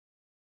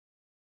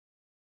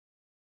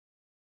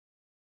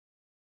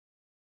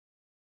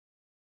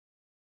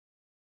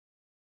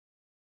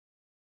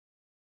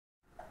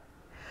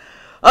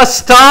A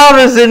star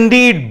is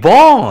indeed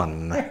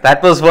born.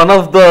 That was one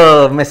of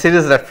the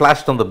messages that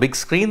flashed on the big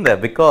screen there,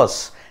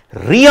 because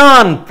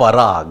Riyan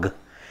Parag,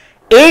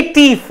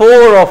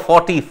 84 of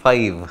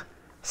 45,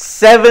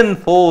 7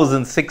 fours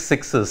and 6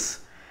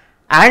 sixes.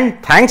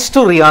 And thanks to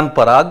Riyan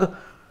Parag,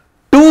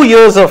 2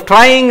 years of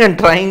trying and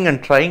trying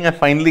and trying, I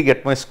finally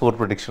get my score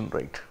prediction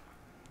right.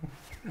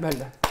 Well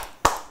done.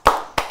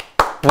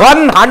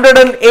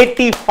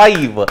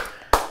 185.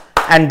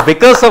 And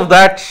because of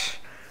that,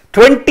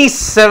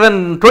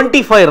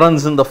 25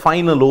 runs in the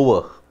final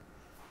over.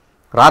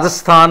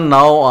 Rajasthan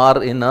now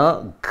are in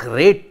a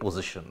great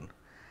position.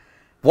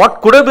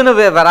 What could have been a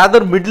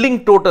rather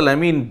middling total. I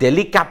mean,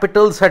 Delhi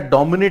Capitals had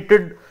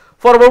dominated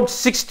for about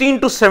 16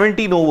 to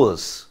 17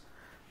 overs.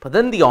 But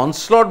then the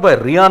onslaught by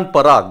Riyan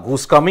Parag,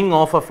 who's coming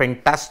off a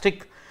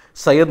fantastic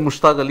Syed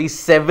Mushtaq Ali,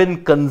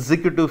 7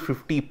 consecutive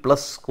 50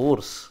 plus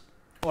scores.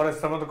 Or as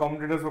some of the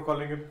commentators were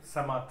calling it,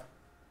 Samath.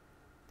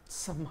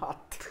 Samath.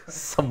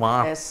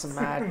 Samath.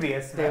 S-mat.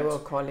 They were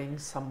calling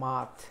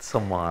Samath.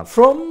 Samath.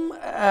 From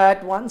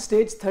at one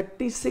stage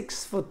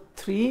 36 for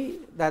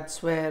 3,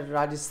 that's where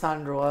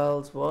Rajasthan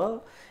Royals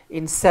were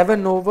in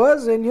 7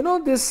 overs. And you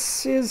know,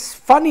 this is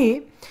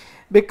funny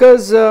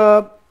because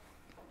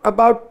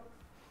about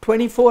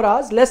 24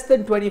 hours, less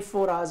than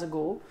 24 hours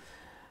ago,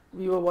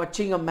 we were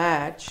watching a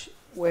match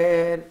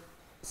where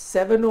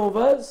 7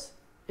 overs,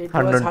 it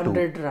was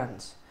 100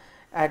 runs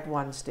at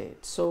one stage.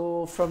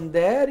 So from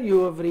there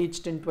you have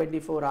reached in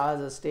 24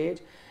 hours a stage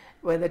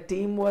where the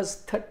team was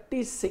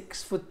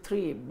 36 for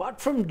 3.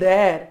 But from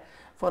there,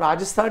 for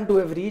Rajasthan to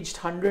have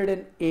reached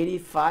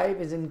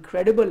 185 is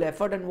incredible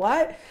effort. And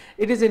why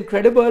it is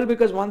incredible?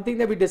 Because one thing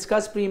that we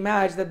discussed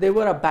pre-match, that they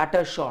were a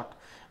batter short.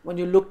 When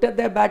you looked at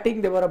their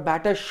batting, they were a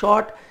batter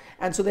short,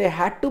 and so they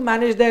had to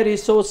manage their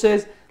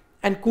resources.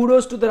 And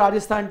kudos to the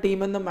Rajasthan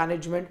team and the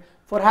management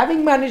for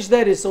having managed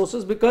their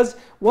resources, because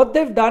what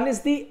they've done is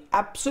the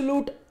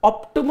absolute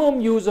optimum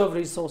use of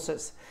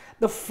resources.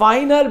 The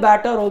final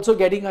batter also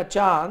getting a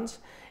chance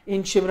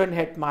in Shimron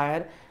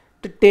Hetmyer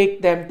to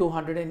take them to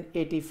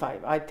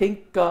 185. I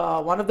think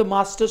one of the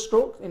master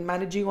strokes in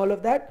managing all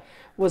of that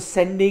was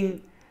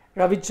sending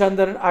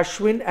Ravichandran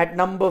Ashwin at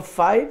number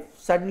 5.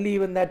 Suddenly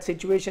when that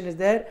situation is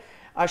there,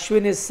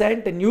 Ashwin is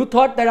sent, and you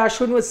thought that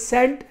Ashwin was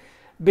sent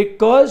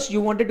because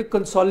you wanted to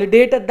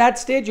consolidate at that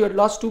stage. You had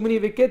lost too many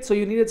wickets, so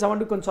you needed someone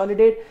to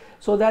consolidate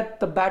so that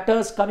the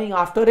batters coming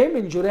after him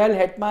in Jurel,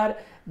 Hetmyer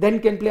then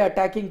can play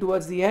attacking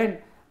towards the end.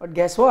 But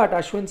guess what?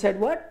 Ashwin said,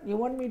 what? You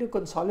want me to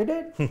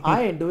consolidate?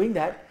 I ain't doing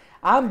that.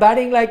 I'm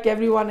batting like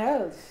everyone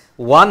else.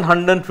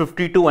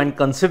 152, and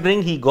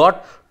considering he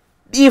got,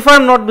 if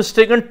I'm not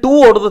mistaken,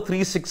 2 out of the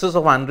 3 sixes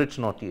of Heinrich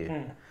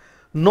Nortje.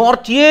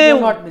 Nortje, you're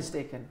not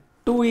mistaken.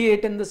 2 he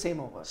ate in the same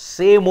over.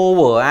 Same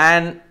over,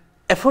 and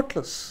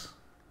effortless.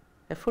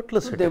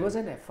 Effortless hitting. There was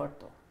an effort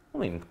though. I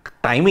mean,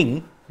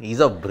 timing. He's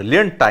a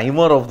brilliant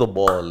timer of the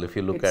ball if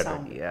you look at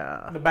it.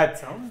 Yeah. The bat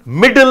sound.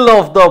 Middle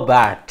of the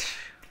bat.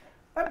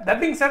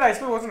 That being said, I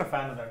still wasn't a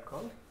fan of that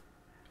call.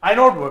 I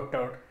know it worked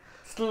out.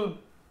 Still.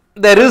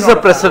 There is a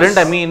precedent.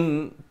 I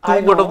mean, 2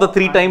 out of the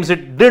 3 times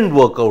it didn't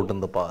work out in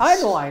the past.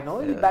 I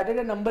know. He batted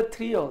at number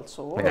 3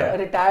 also.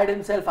 Retired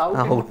himself out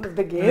of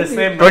the game. The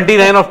same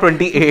 29 of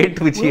 28,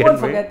 which he had made. We won't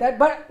forget that.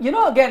 But, you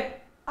know, again,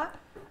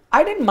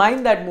 I didn't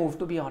mind that move,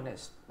 to be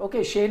honest.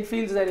 Okay, Shane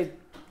feels that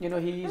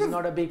he's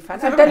not a big fan.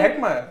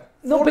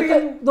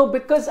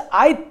 Because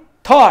I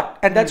thought,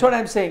 and that's what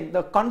I'm saying,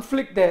 the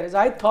conflict there is,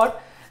 I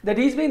thought that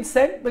he's been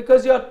sent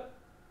because you're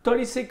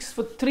 36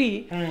 for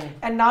 3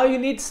 and now you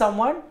need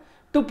someone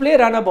to play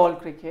runner ball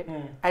cricket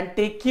and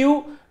take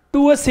you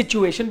to a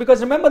situation,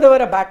 because remember they were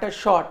a batter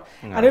short,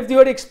 and if you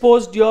had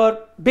exposed your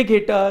big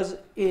hitters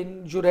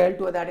in Jurel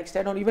to that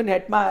extent, or even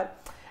Hetmyer,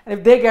 and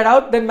if they get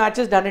out, then match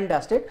is done and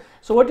dusted.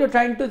 So what you're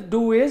trying to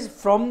do is,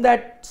 from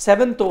that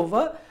 7th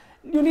over,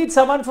 you need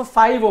someone for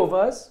 5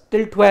 overs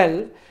till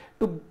 12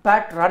 to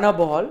bat runner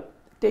ball,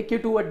 take you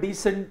to a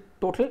decent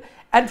total,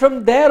 and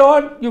from there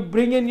on you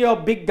bring in your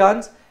big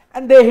guns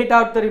and they hit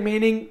out the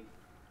remaining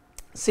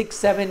 6,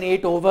 7,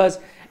 8 overs,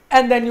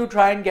 and then you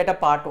try and get a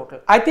par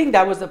total. I think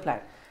that was the plan.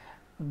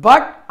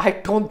 But I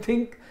don't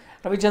think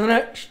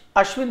Ravichandran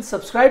Ashwin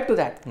subscribed to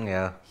that.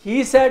 Yeah.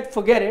 He said,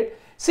 forget it.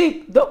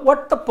 See,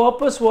 what the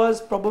purpose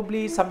was,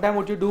 probably sometime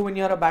what you do when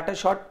you're a batter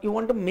short, you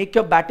want to make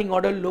your batting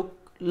order look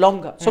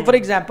longer. So for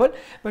example,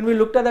 when we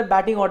looked at that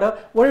batting order,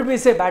 what did we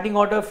say? Batting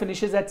order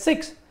finishes at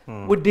 6.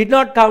 We did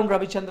not count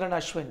Ravichandran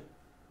Ashwin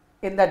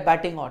in that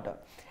batting order.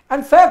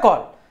 And fair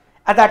call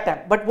at that time.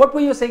 But what were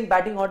you saying?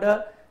 Batting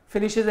order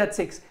finishes at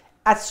 6.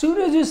 As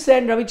soon as you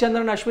send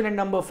Ravichandran Ashwin at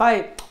number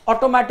 5,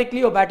 automatically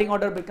your batting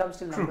order becomes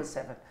till number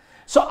 7.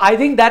 So I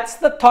think that's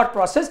the thought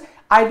process.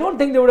 I don't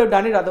think they would have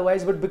done it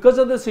otherwise, but because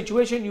of the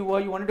situation you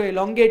wanted to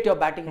elongate your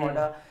batting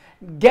order,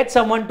 get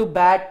someone to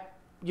bat,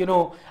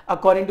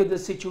 according to the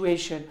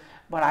situation.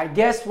 But I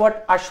guess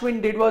what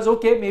Ashwin did was,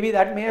 okay, maybe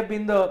that may have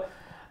been the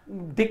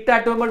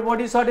dictator, but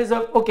what he thought is,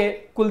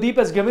 okay, Kuldeep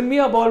has given me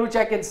a ball which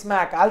I can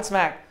smack, I'll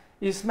smack.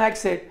 He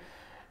smacks it.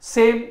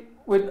 Same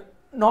with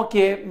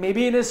Nortje,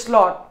 maybe in his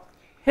slot,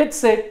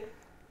 hits it,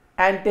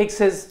 and takes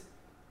his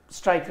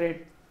strike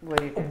rate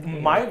very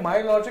tightly.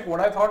 My logic, what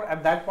I thought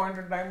at that point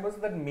in time was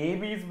that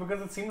maybe it's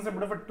because it seems a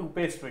bit of a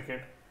two-paced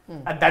wicket.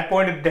 At that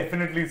point, it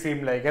definitely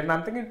seemed like, and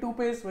I'm thinking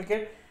two-paced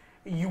wicket.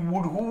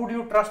 Who would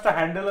you trust to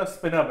handle a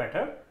spinner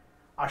better,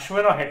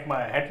 Ashwin or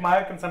Hetmeyer?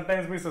 Hetmeyer can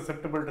sometimes be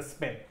susceptible to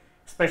spin,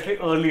 especially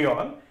early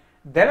on.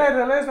 Then I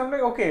realized, I'm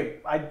like, okay,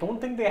 I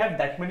don't think they had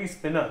that many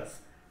spinners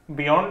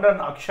beyond an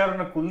Akshar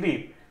and a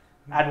Kuldeep.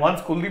 And once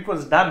Kuldeep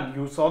was done,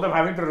 you saw them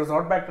having to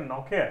resort back to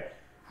Nokia.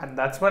 And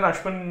that's when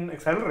Ashwin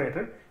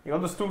accelerated. He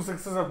got those 2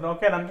 sixes of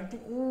Nokia, and I'm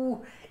thinking,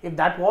 ooh, if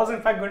that was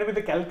in fact going to be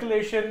the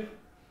calculation,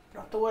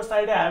 not the worst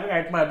idea having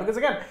Hetmeyer. Because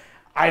again,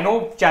 I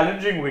know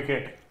challenging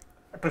wicket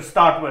to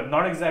start with,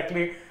 not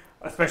exactly,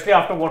 especially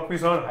after what we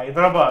saw in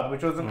Hyderabad,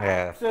 which was an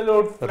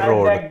absolute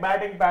flat deck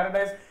batting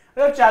paradise.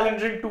 A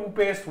challenging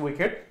two-paced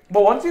wicket,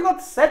 but once you got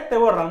set,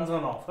 there were runs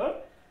on offer.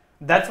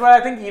 That's why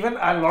I think even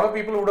a lot of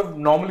people would have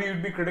normally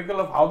you'd be critical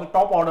of how the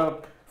top order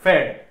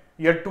fared.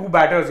 You had 2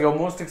 batters, your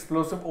most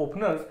explosive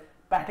openers,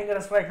 batting at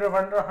a strike rate of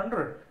under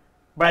 100.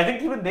 But I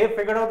think even they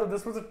figured out that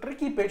this was a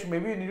tricky pitch.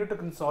 Maybe you needed to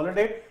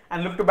consolidate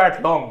and look to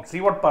bat long.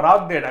 See what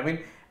Parag did. I mean,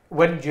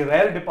 when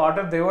Jirel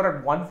departed, they were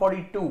at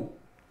 142.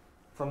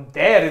 From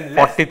there, in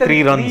less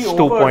 43 than runs,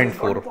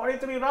 2.4.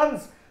 43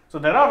 runs. So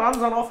there are runs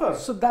on offer.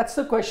 So that's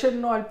the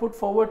question I'll put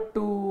forward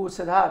to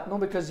Siddharth, no,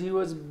 because he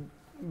was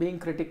being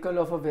critical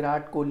of a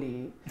Virat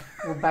Kohli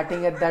who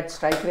batting at that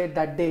strike rate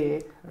that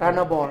day, run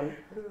a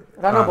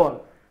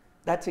ball.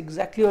 That's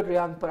exactly what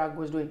Riyan Parag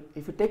was doing.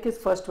 If you take his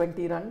first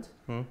 20 runs,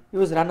 he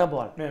was run a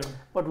ball. Yeah.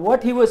 But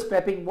what he was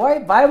prepping,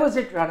 why was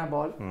it run a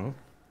ball?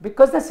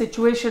 Because the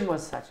situation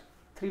was such.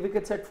 3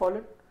 wickets had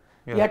fallen.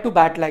 He had to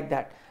bat like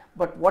that.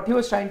 But what he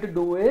was trying to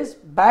do is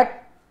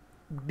bat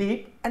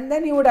deep and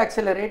then he would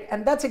accelerate,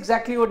 and that's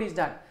exactly what he's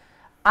done.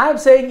 I'm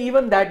saying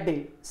even that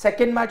day,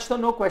 second match, so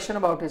no question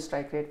about his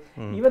strike rate.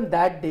 Even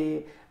that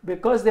day,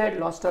 because they had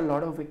lost a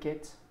lot of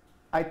wickets,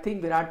 I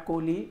think Virat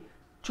Kohli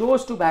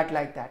chose to bat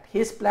like that.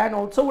 His plan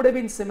also would have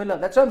been similar.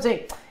 That's what I'm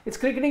saying. It's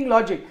cricketing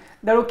logic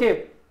that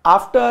okay,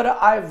 after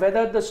I've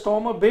weathered the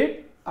storm a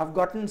bit, I've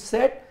gotten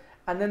set,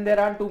 and then there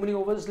aren't too many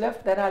overs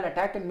left, then I'll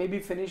attack and maybe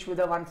finish with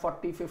a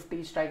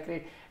 140-50 strike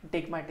rate and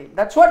take my time.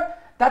 That's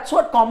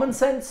what common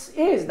sense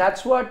is.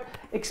 That's what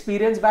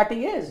experienced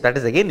batting is. That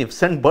is again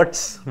ifs and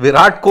buts.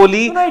 Virat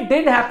Kohli. No, it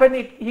did happen.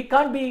 He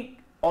can't be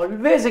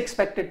always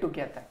expected to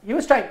get that. He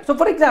was trying. So,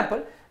 for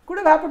example, could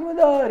have happened with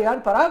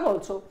Riyan Parag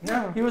also.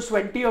 Yeah. He was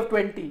 20 of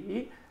 20.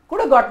 He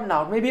could have gotten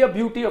out. Maybe a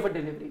beauty of a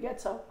delivery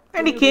gets out.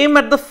 And he came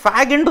at the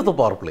fag end of the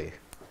power play.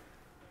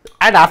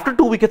 And after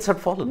 2 wickets had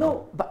fallen.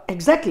 No, but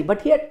exactly.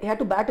 But he had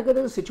to bat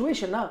against the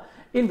situation now.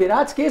 In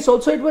Virat's case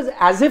also, it was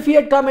as if he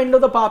had come end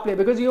of the power play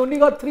because he only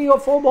got 3 or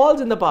 4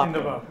 balls in the power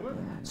play.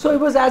 So it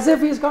was as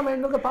if he's come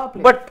end of the power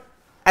play. But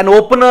an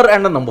opener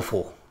and a number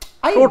 4.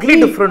 Totally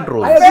different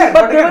roles. I agree, Yeah,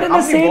 but but they were again, in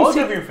how the many same balls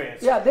have you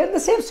faced? Yeah, they're in the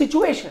same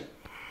situation.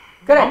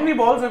 Correct. How many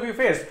balls have you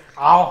faced?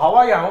 How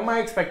am I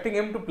expecting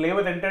him to play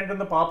with intent in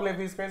the power play if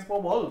he's faced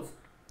 4 balls?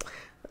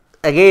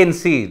 Again,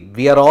 see,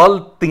 we are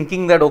all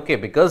thinking that okay,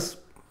 because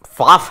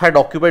Faf had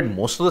occupied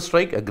most of the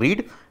strike,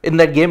 agreed, in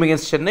that game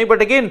against Chennai.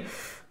 But again,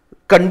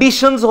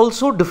 conditions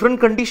also, different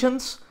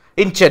conditions.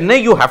 In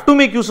Chennai, you have to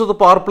make use of the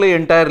power play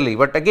entirely.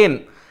 But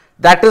again,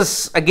 that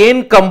is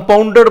again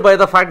compounded by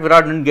the fact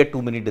Virat didn't get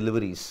too many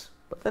deliveries.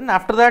 But then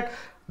after that,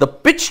 the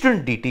pitch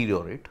didn't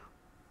deteriorate.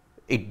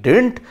 It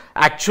didn't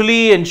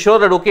actually ensure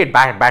that okay,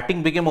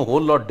 batting became a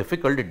whole lot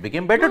difficult. It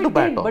became better to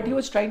bat on. But he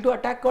was trying to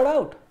attack, got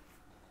out.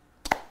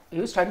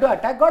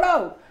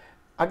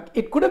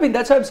 It could have been,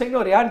 that's why I'm saying,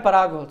 no, Riyan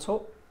Parag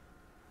also,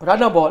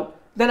 run a ball,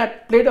 then I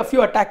played a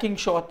few attacking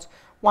shots,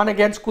 one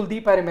against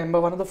Kuldeep, I remember,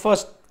 one of the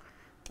first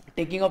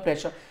taking of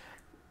pressure.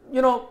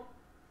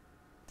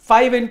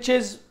 5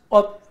 inches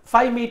or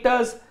 5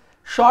 meters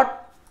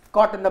shot,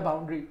 caught in the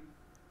boundary.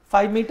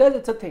 5 meters,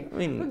 it's a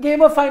thing.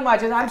 Game of fine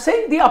margins. I'm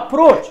saying the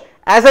approach.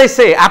 As I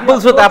say,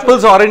 apples with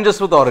apples,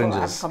 oranges with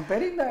oranges. So I'm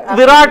comparing that.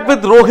 Virat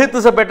with Rohit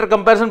is a better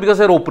comparison because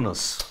they're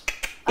openers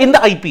in the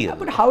IPL.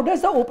 But how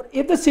does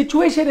if the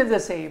situation is the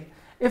same,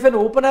 if an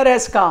opener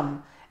has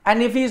come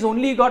and if he's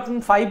only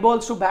gotten 5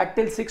 balls to bat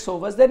till 6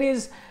 overs, then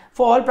he's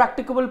for all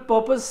practicable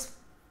purpose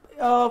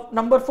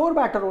number 4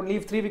 batter only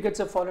if 3 wickets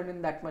have fallen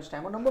in that much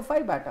time, or number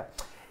 5 batter.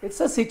 It's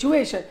a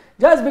situation.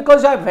 Just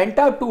because I went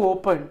out to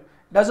open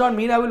does not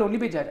mean I will only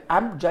be judged.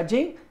 I'm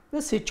judging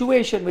the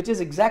situation which is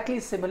exactly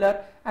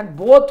similar, and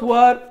both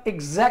were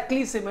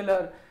exactly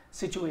similar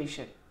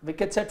situation.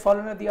 Wickets had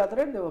fallen at the other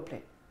end, they were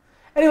playing.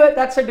 Anyway,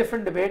 that's a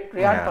different debate.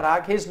 Riyan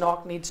Parag, his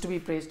knock needs to be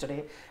praised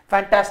today.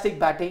 Fantastic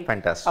batting.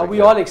 Fantastic.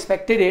 We all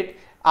expected it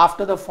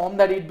after the form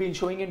that he'd been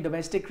showing in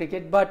domestic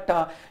cricket. But,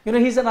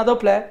 he's another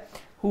player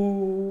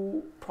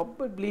who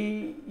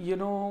probably,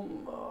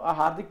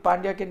 Hardik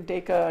Pandya can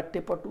take a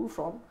tip or two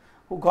from,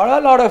 who got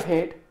a lot of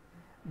hate.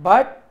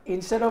 But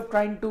instead of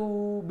trying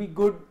to be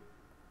good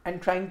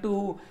and trying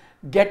to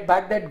get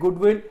back that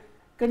goodwill,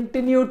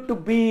 continued to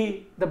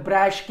be the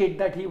brash kid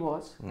that he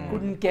was,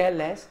 couldn't care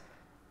less,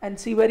 and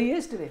see where he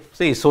is today.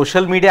 See,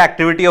 social media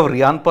activity of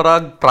Riyan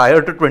Parag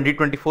prior to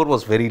 2024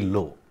 was very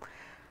low.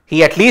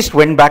 He at least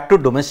went back to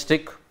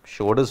domestic,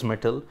 showed his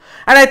mettle.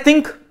 And I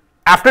think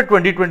after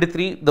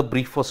 2023, the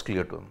brief was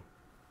clear to him.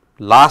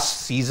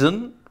 Last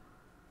season,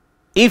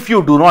 if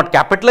you do not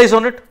capitalize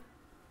on it,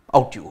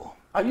 out you go.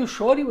 Are you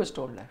sure he was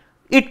told that?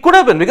 It could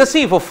have been, because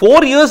see, for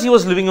 4 years he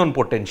was living on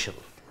potential.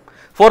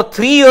 For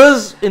 3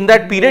 years in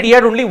that period, he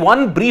had only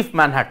one brief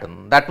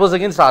Manhattan. That was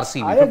against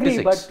RCB. I agree,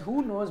 56. but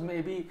who knows,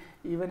 maybe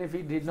even if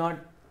he did not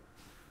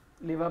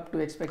live up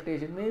to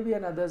expectation, maybe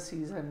another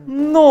season.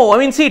 No, I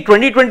mean, see,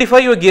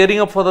 2025 you are gearing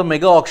up for the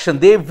mega auction.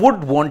 They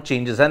would want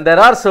changes, and there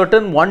are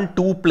certain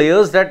 1-2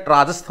 players that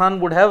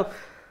Rajasthan would have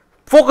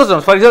focused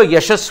on. For example,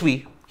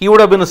 Yashasvi, he would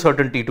have been a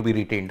certainty to be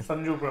retained.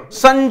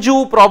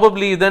 Sanju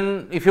probably.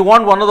 Then if you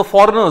want one of the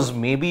foreigners,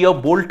 maybe a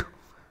Bolt.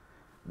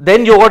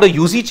 Then you got a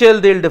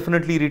UCHL, they'll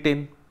definitely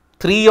retain.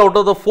 3 out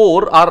of the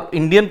 4 are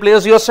Indian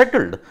players, you are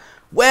settled.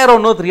 Where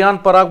on earth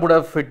Riyan Parag would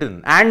have fit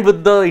in? And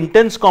with the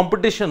intense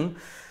competition,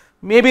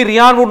 maybe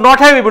Riyan would not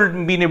have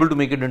been able to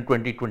make it in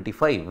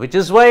 2025, which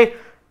is why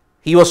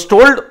he was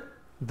told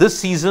this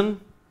season,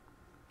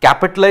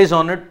 capitalize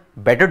on it,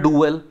 better do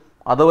well,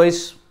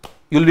 otherwise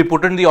you will be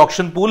put in the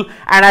auction pool.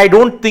 And I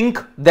don't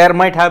think there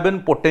might have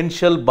been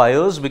potential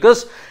buyers,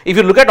 because if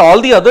you look at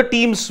all the other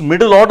teams'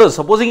 middle orders,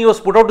 supposing he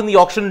was put out in the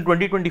auction in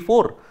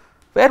 2024,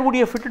 where would he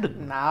have fitted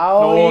in?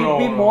 Now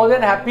he'd be more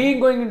than happy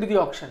going into the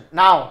auction.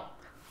 Now,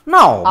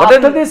 but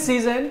after this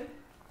season,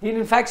 he'll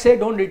in fact say,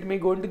 don't hit me,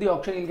 go into the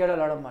auction, he'll get a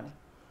lot of money.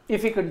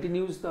 If he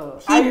continues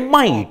the... He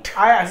might.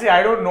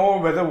 I don't know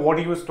whether what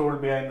he was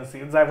told behind the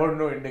scenes. I've heard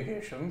no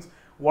indications.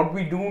 What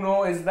we do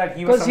know is that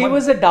he was because he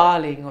was a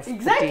darling of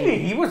exactly. the team.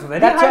 He was very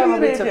That's why I'm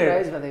highly a bit rated.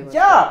 surprised whether he was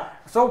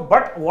So,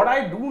 but what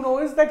I do know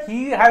is that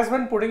he has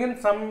been putting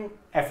in some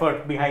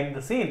effort behind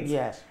the scenes.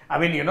 Yes. I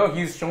mean,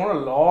 he's shown a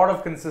lot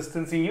of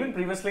consistency. Even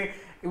previously,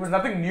 it was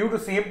nothing new to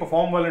see him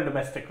perform well in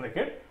domestic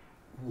cricket.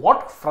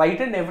 What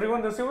frightened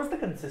everyone this year was the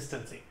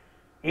consistency.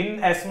 In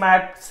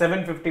SMAT,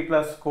 750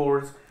 plus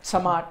scores.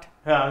 Samart.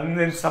 In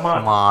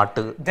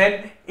Samart.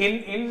 Then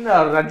in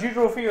Ranji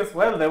Trophy as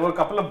well, there were a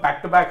couple of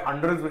back-to-back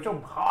hundreds which were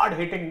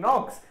hard-hitting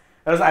knocks.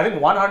 There was, I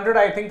think, 100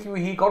 I think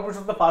he got, which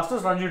was the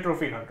fastest Ranji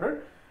Trophy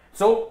 100.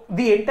 So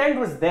the intent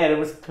was there, it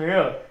was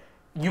clear.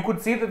 You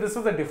could see that this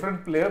was a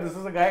different player. This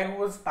is a guy who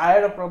was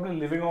tired of probably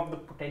living off the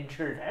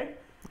potential tag.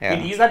 Yeah.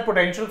 He's had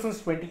potential since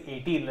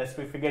 2018, lest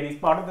we forget. He's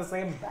part of the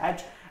same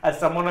batch as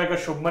someone like a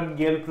Shubman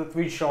Gill,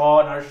 Prithvi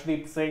Shaw, and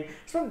Harshdeep Singh.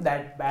 He's from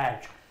that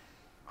batch.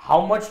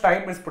 How much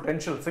time is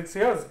potential? 6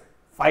 years.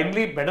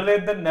 Finally, better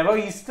late than never.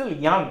 He's still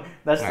young.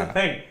 That's the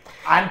thing.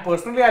 And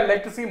personally, I'd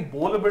like to see him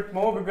bowl a bit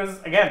more,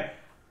 because again,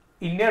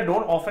 India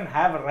don't often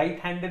have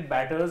right-handed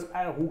batters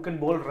who can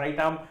bowl right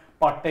arm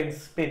part-time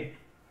spin.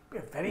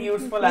 Very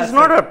useful. He's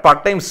not a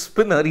part-time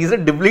spinner. He's a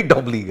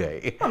dibbly-dobbly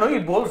guy. No, he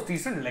bowls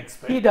decent leg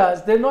spin. He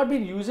does. They've not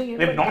been using him.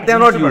 They're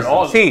not using at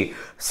all.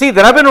 See,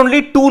 there have been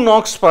only 2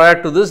 knocks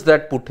prior to this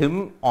that put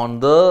him on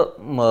the,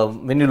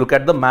 when you look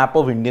at the map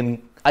of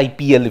Indian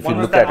IPL, if One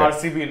you was look at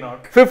that it. RCB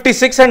knock.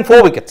 56 and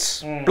 4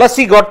 wickets. Plus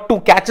he got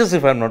 2 catches,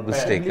 if I'm not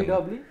mistaken.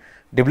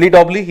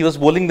 Dibbly-dobbly. He was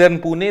bowling there in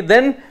Pune.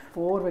 Then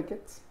 4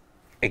 wickets.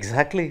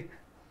 Exactly.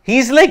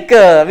 He's like,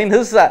 I mean,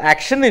 his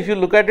action, if you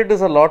look at it,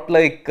 is a lot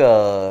like,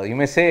 you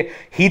may say,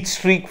 heat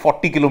streak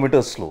 40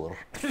 kilometers slower.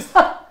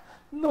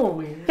 No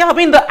way. Yeah, I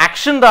mean,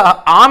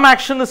 the arm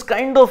action is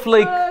kind of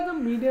like... the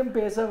medium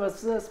pacer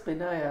versus a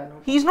spinner. Yeah,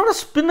 no. He's not a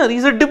spinner,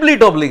 he's a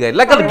dibbly-dobbly guy.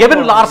 Like a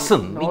Gavin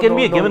Larson. He can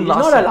be a Gavin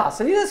Larson. He's not a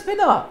Larson, he's a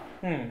spinner.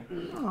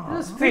 He's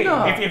a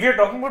spinner. See, if you're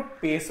talking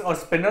about pace or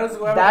spinners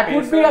who have that a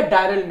would be a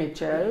Daryl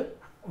Mitchell.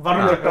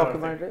 Varun You're Chakravarti. talking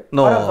about it.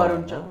 No. Or a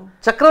Varun Chakravarti.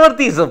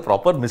 Chakravarti is a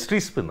proper mystery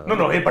spinner. No,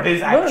 but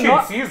his action,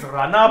 see his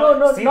run up.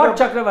 No, see not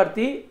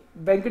Chakravarti.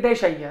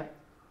 Venkatesh Iyer.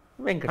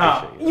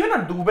 Venkatesh. Even a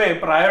Dubey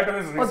prior to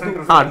his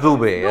recent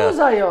Dubey, Those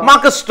are yeah. your...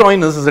 Marcus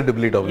Stoinis is a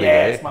dibbly-dobbly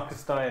Yes, guy.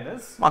 Marcus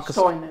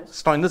Stoinis.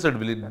 Stoinis is a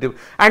dibbly.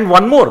 And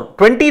one more,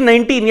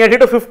 2019 he had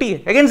hit a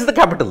 50 against the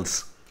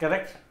Capitals.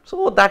 Correct.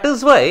 So that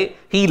is why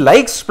he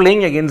likes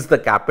playing against the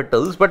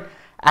Capitals. But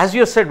as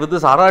you have said, with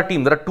this RR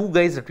team, there are 2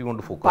 guys that we want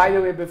to focus By on.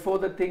 the way, before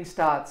the thing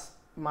starts,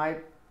 my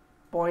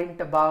point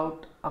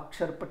about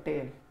Akshar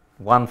Patel.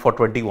 1 for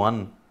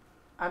 21.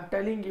 I'm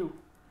telling you,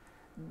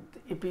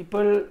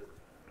 people,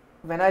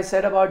 when I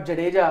said about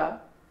Jadeja,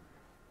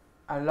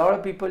 a lot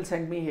of people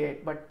sent me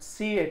hate, but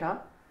see it,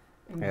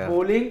 In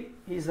bowling,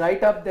 he's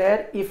right up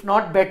there, if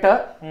not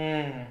better.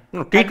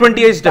 No, T20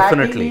 is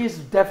definitely. He is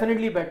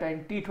definitely better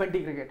in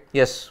T20 cricket.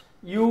 Yes.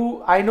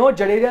 I know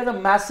Jadeja is a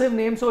massive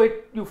name, so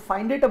you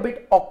find it a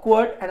bit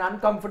awkward and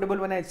uncomfortable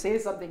when I say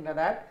something like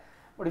that.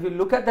 But if you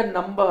look at the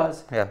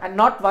numbers, and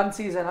not one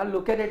season, I'll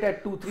look at it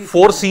at 2-3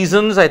 4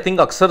 seasons, I think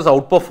Akshar's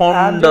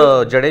outperformed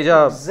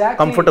Jadeja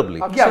comfortably.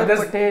 Akshar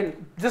Patel.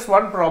 Just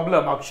one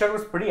problem. Akshar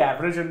was pretty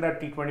average in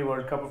that T20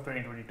 World Cup of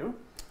 2022.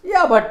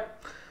 Yeah,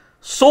 but...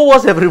 So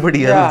was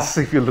everybody else,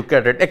 if you look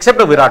at it,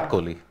 except Virat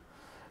Kohli.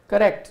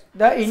 Correct.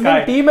 The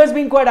Indian team has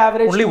been quite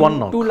average. Only one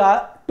knock.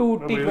 Two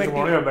He was T20.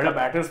 one of your better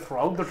batters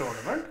throughout the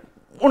tournament.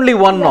 Only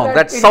one knock.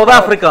 That's South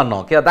Africa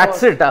knock. Yeah,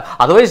 that's it.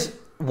 Otherwise,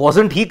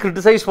 wasn't he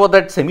criticized for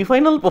that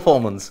semi-final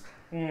performance?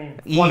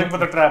 Falling for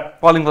the trap.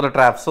 Falling for the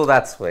trap. So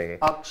that's why.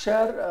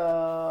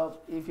 Akshar,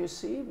 if you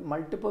see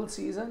multiple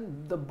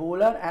season, the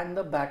bowler and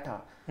the batter.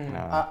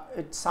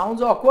 It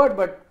sounds awkward,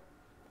 but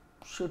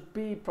should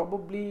be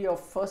probably your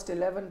first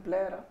 11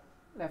 player,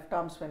 left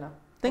arm spinner.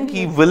 I think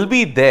he will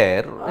be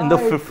there in the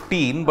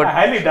 15, but I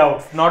highly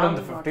doubt not in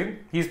the 15.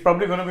 He's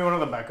probably going to be one of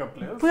the backup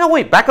players. yeah,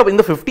 wait, backup in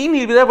the 15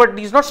 he'll be there, but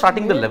he's not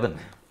starting the 11.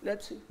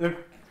 Let's see. Look,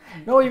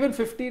 No, even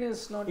 15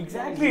 is not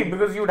exactly, easy.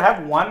 because you'd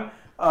have one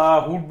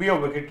who'd be a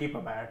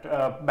wicketkeeper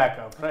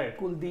backup, right?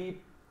 Kuldeep,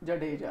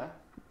 Jadeja.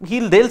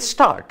 They'll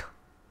start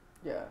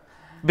Yeah.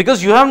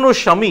 because you have no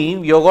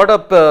Shami. You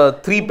got a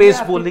 3 You pace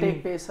have to bowling.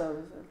 take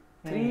pacers.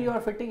 3 you're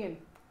fitting in.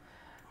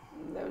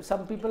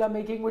 Some people are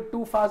making with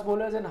 2 fast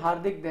bowlers and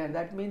Hardik there.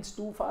 That means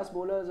 2 fast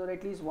bowlers or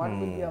at least 1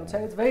 will be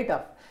outside. It's very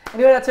tough.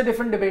 Anyway, that's a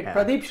different debate.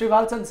 Pradeep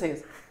Srivalsan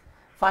says,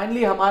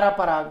 finally Hamara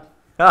Parag.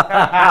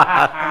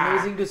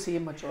 Amazing to see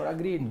him mature.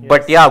 Agreed.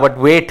 But yeah, but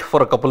wait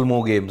for a couple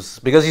more games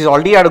because he's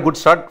already had a good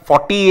start,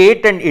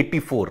 48 and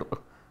 84.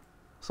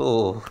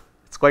 So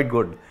it's quite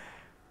good.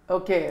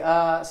 Okay,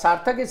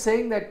 Sarthak is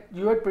saying that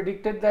you had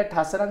predicted that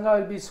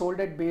Hasaranga will be sold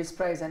at base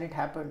price and it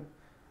happened.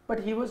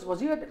 But was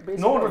he at base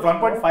No, price? it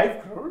was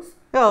 1.5 crores.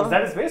 Yeah. Was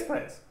that his base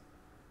price?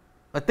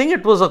 I think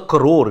it was a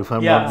crore if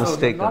I'm Yeah, not so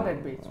mistaken. Not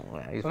at base.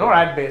 He's Not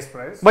at base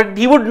price. But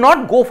he would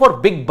not go for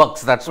big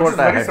bucks. That's Which what is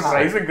I very had said.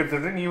 surprising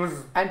considering he was.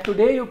 And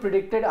today you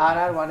predicted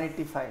RR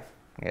 185.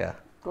 Yeah.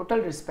 Total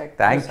respect.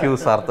 Thank you,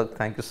 Sarthak.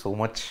 Thank you so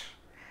much.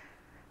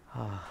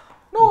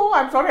 No,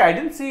 I'm sorry, I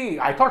didn't see.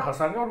 I thought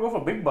Hasaranga would go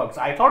for big bucks.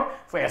 I thought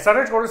for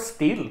SRH got a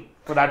steal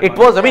for that. It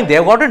money. was, I mean,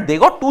 they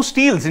got 2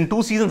 steals in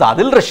 2 seasons.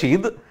 Adil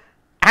Rashid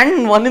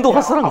and one into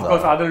Hasaranga. Of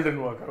course, Adil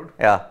didn't work out.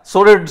 Yeah.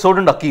 So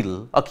did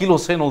Akil. Akil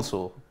Hussain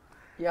also.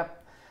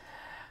 Yep.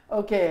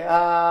 Okay.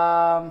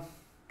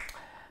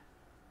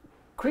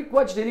 Quick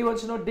Watch Daily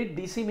wants to know, did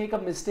DC make a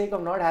mistake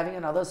of not having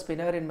another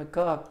spinner in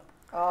McCurk?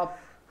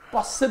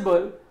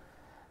 Possible,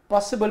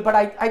 but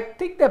I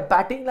think their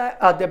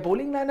their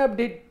bowling lineup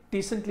did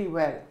decently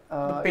well.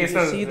 If you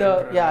Pacers see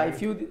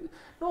did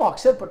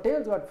Akshar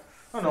Patel's got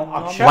No,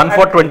 Akshar 1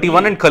 for and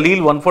 21 and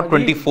Khalil 1 for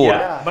 24.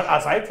 Yeah, but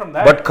aside from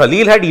that, But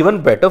Khalil had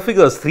even better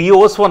figures. 3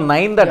 overs for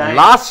 9. That Yeah.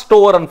 last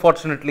over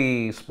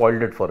unfortunately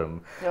spoiled it for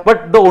him. Yep.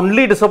 But the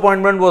only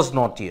disappointment was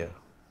not here.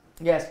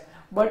 Yes,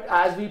 but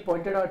as we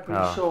pointed out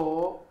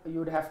pre-show,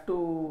 you'd have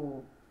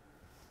to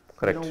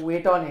Correct.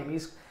 wait on him.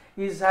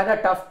 He's had a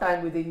tough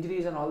time with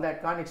injuries and all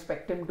that. Can't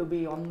expect him to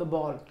be on the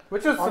ball.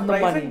 which is on the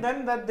surprising money.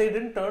 then that they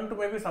didn't turn to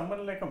maybe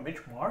someone like a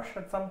Mitch Marsh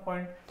at some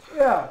point.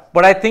 Yeah.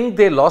 But I think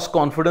they lost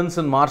confidence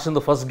in March in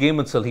the first game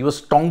itself. He was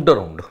tonked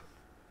around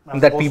in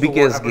that As opposed to what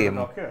PBK's happened to game.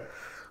 Nokia.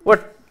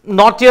 But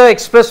not your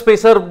express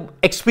pacer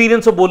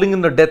experience of bowling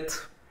in the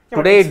death. Yeah,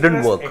 Today but it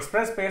didn't work.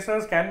 Express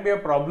pacers can be a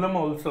problem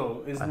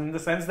also, is in the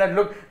sense that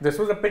look, this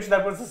was a pitch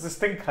that was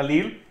assisting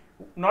Khalil,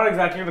 not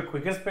exactly the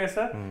quickest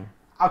pacer.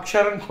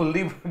 Akshar and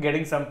Kuldeep were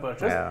getting some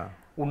purchase. Yeah.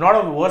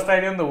 Not the worst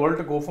idea in the world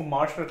to go for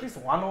Marsh for at least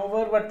 1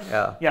 over, but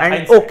And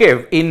hindsight.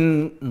 okay, in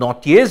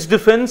Nautier's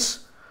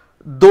defense,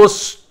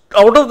 those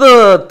out of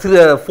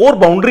the 4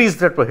 boundaries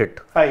that were hit,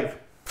 5.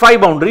 5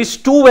 boundaries,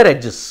 2 were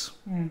edges.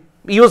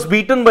 He was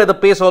beaten by the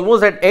pace almost.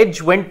 That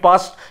edge went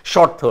past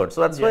short third. So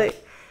that's why,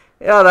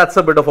 that's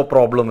a bit of a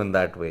problem in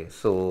that way.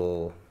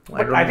 So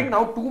But I think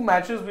now 2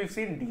 matches we've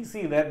seen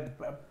DC, their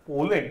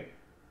bowling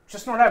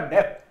just not have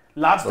depth.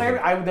 Last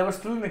time there was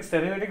still an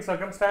extenuating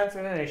circumstance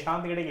in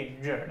Ishant getting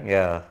injured.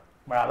 Yeah.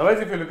 But otherwise,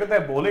 if you look at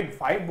their bowling,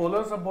 5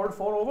 bowlers have bowled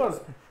 4 overs.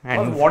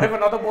 And- Because what if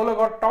another bowler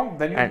got tonked?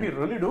 Then you'd and be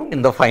really doomed.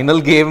 In the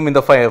final game, in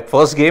the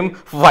first game,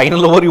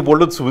 final over, you bowled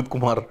with Sumit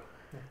Kumar.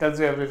 Tells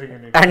you everything you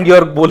need. And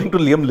you're bowling to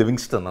Liam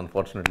Livingston,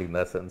 unfortunately, in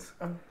that sense.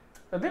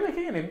 Are they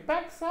making an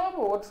impact sub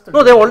or what's the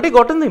No, they've already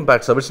gotten the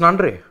impact sub. It's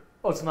Nandre.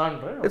 Oh, it's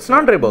not, right? It's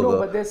Nandre No, Burger.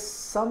 but there's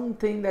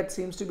something that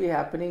seems to be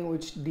happening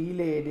which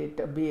delayed it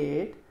a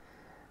bit.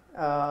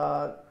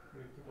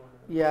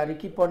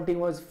 Ricky Ponting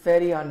was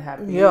very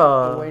unhappy.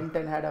 Yeah. He went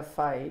and had a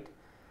fight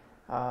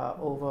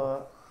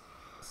over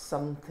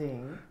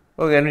something.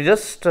 Okay, can we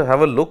just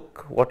have a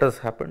look what has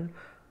happened?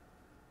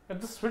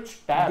 Just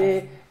switch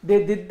tabs.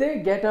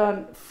 They get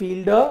a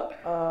fielder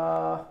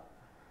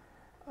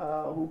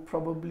who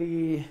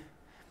probably,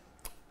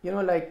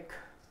 like,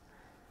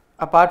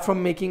 apart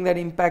from making that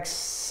impact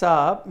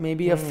sub,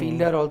 maybe a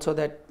fielder also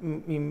that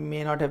we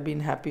may not have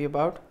been happy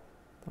about.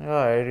 Yeah,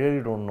 I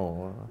really don't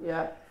know.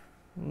 Yeah.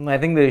 I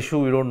think the issue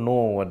we don't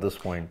know at this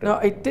point. No,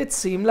 it did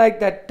seem like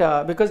that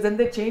because then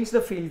they changed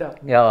the fielder.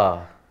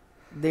 Yeah.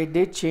 They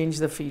did change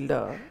the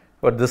fielder.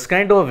 But this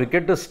kind of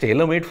wicket is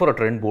tailor-made for a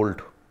Trent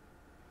Bolt.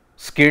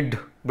 Skid,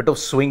 bit of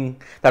swing.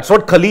 That's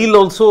what Khalil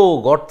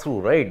also got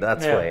through, right?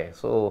 That's why.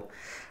 So,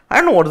 I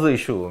don't know what is the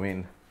issue. I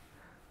mean,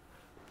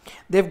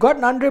 They've got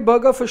Nandre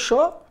Burger for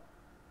sure.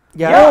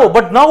 no,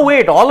 but now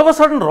wait. All of a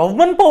sudden,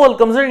 Rovman Powell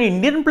comes in, an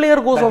Indian player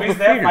goes That off the means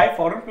there field. are 5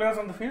 foreign players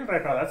on the field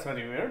right now. That's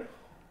very weird.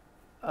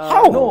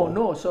 How?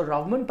 No. So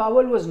Rovman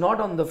Powell was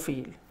not on the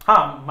field.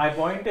 My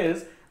point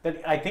is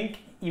that I think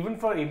even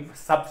for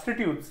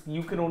substitutes,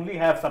 you can only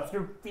have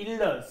substitute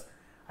fielders.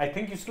 I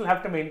think you still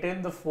have to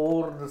maintain the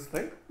 4 this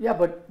thing. Yeah,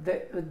 but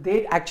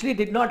they actually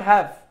did not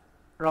have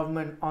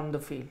Rovman on the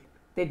field.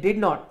 They did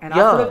not. And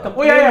Yeah. after the Oh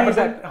complaint, yeah, is but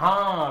that-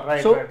 then,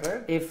 right, so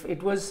right. if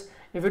it was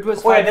Oh yeah,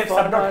 five they've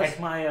subbed out foreigners-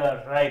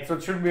 Hetmeyer, right? So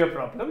it shouldn't be a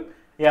problem.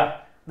 Yeah,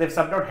 they've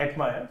subbed out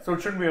Hetmeyer, so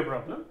it shouldn't be a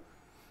problem.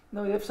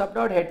 No, they've subbed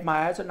out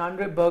Hetmeyer, so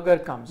Andre Berger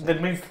comes in.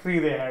 That means 3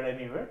 they had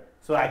anyway.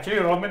 So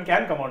actually, Rovman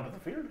can come onto the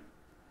field.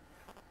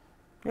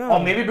 Yeah. Or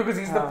maybe because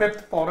he's the Yeah.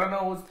 5th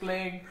foreigner who's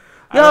playing.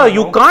 I Yeah, don't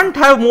you know. can't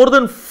have more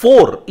than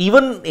 4.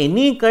 Even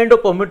any kind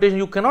of permutation,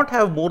 you cannot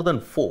have more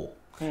than 4.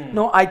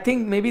 No, I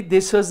think maybe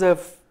this was a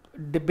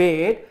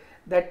debate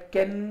that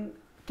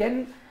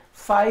can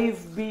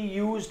 5 be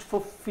used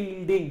for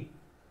fielding?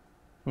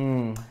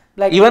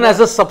 Like Even as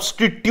a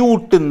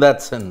substitute in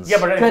that sense. Yeah,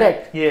 but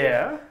Correct.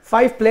 Yeah.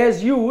 5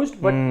 players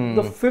used, but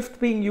the 5th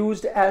being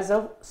used as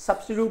a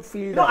substitute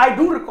fielder. No, I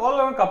do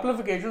recall on a couple of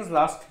occasions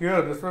last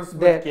year. This was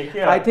There. with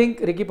KKR. I think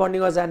Ricky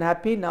Ponting was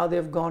unhappy. Now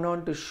they've gone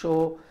on to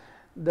show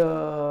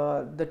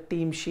the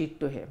team sheet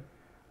to him.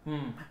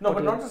 No,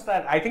 but not just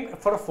that. I think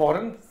for a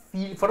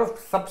for a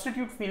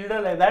substitute fielder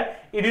like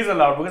that, it is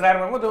allowed. Because I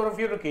remember there were a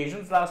few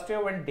occasions last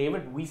year when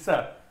David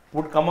Wieser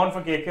would come on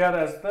for KKR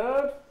as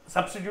the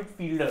substitute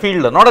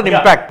fielder. Not an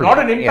impact player. Not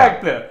an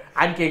impact player.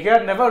 And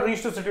KKR never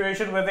reached a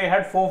situation where they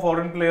had 4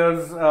 foreign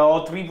players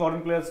or 3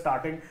 foreign players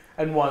starting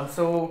and 1.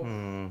 So,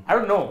 I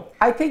don't know.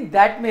 I think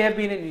that may have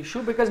been an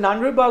issue because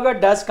Andre Berger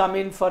does come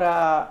in for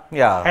a...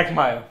 Yeah.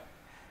 Hetmeyer.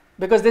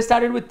 Because they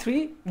started with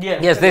 3.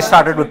 Yes, they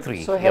started with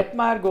 3. So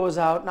Hetmeyer goes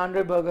out,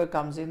 Andre Berger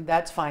comes in,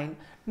 that's fine.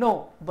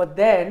 No, but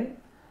then...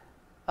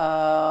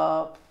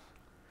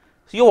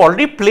 So you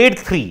already played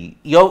 3.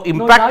 You've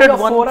impacted your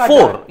 1, 4 are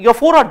 4. done. Your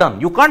 4 are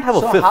done. You can't have a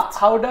so 5th.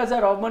 how does a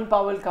Rovman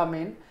Powell come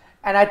in?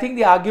 And I think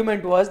the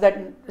argument was that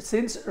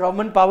since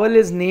Rovman Powell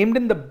is named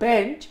in the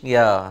bench,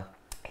 Yeah.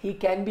 he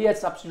can be a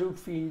substitute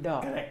fielder.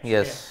 Correct.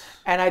 Yes.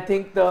 And I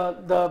think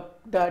the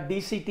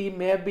DC team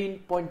may have been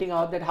pointing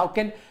out that how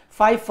can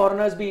 5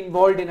 foreigners be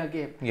involved in a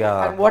game?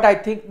 Yeah. And what I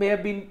think may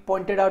have been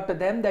pointed out to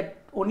them that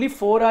only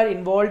 4 are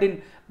involved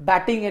in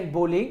batting and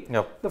bowling.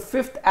 Yep. The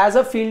 5th as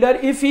a fielder,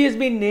 if he has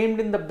been named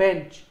in the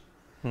bench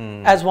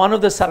as one of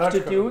the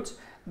substitutes,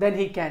 then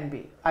he can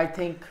be. I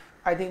think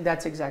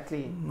that's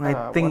exactly.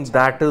 I think what's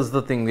that is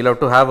the thing. We'll have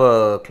to have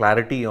a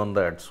clarity on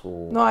that. So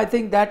No, I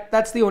think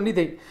that's the only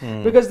thing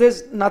because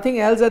there's nothing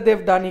else that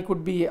they've done he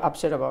could be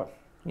upset about.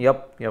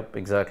 Yep,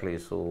 exactly.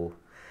 So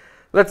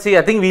let's see.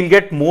 I think we'll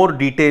get more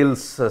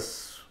details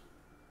as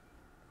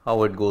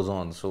how it goes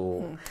on. So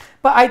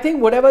But I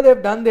think whatever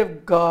they've done,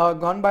 they've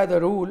gone by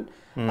the rule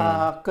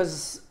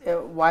because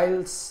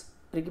whilst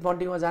Ricky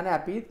Ponting was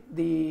unhappy,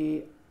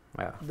 the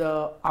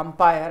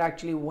umpire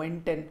actually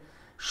went and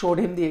showed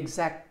him the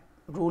exact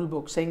rule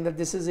book saying that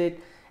this is it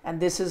and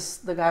this is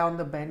the guy on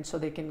the bench so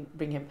they can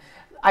bring him.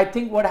 I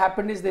think what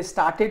happened is they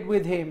started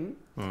with him,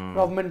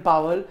 Rovman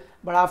Powell,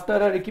 but after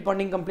a Ricky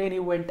Ponting complaint, he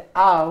went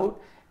out.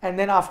 And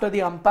then after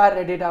the umpire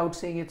read it out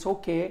saying it's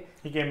okay,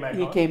 He came back.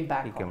 he on. came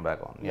back. he came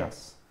back on. Yeah.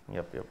 Yes.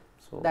 Yep.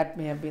 So That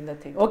may have been the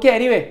thing. Okay,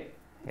 anyway,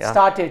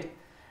 started.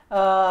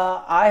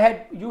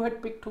 You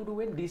had picked who to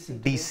win? DC.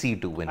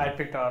 DC to win. I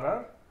picked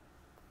RR.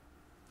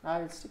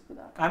 I'll stick with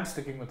that. I'm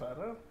sticking with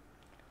RR.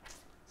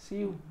 See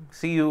you.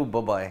 See you.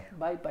 Bye bye.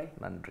 Bye bye.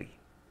 Nandri.